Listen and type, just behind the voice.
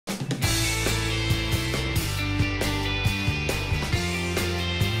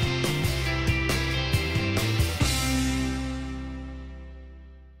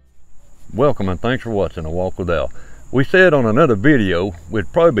welcome and thanks for watching A Walk with Al. We said on another video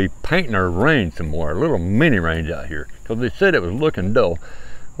we'd probably be painting our range some more, a little mini range out here, because they said it was looking dull.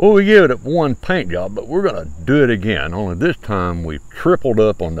 Well, we gave it one paint job, but we're gonna do it again, only this time we've tripled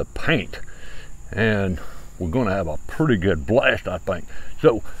up on the paint, and we're gonna have a pretty good blast, I think.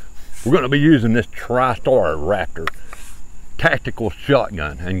 So we're gonna be using this Tristar Tactical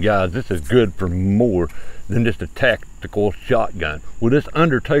Shotgun, and guys, this is good for more than just a tactical shotgun. With this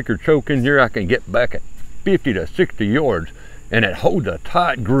Undertaker choke in here, I can get back at 50 to 60 yards, and it holds a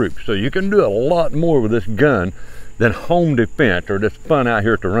tight group, so you can do a lot more with this gun than home defense or just fun out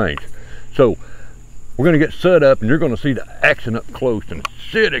here at the range. So we're going to get set up, and you're going to see the action up close and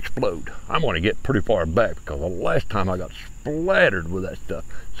see it explode. I'm going to get pretty far back because the last time I got splattered with that stuff.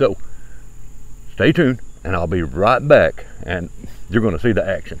 So stay tuned, and I'll be right back, and you're going to see the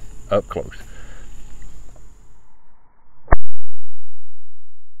action up close.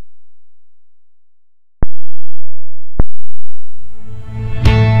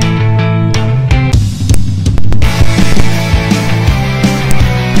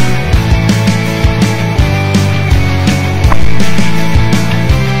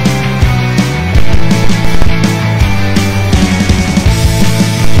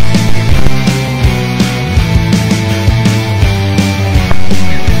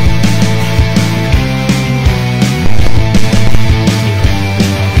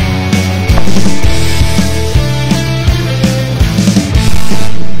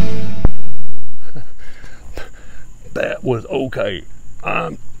 That was okay.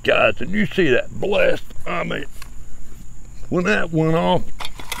 Guys, did you see that blast? I mean, when that went off,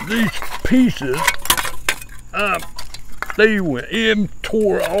 these pieces, they went in,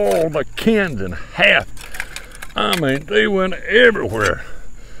 tore all the cans in half. I mean, they went everywhere.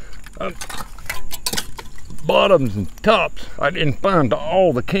 Bottoms and tops, I didn't find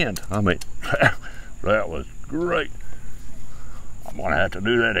all the cans. I mean, that was great. I'm gonna have to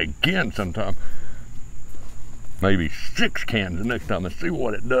do that again sometime. Maybe 6 cans the next time and see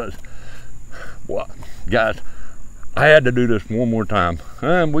what it does. Well, guys, I had to do this one more time.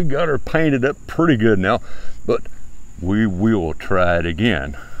 We got her painted up pretty good now, but we will try it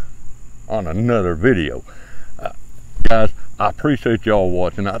again on another video. Guys, I appreciate y'all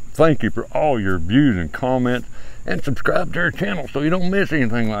watching. I thank you for all your views and comments, and subscribe to our channel so you don't miss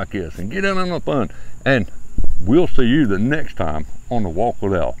anything like this, and get in on the fun. And we'll see you the next time on The Walk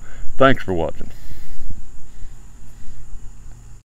with Al. Thanks for watching.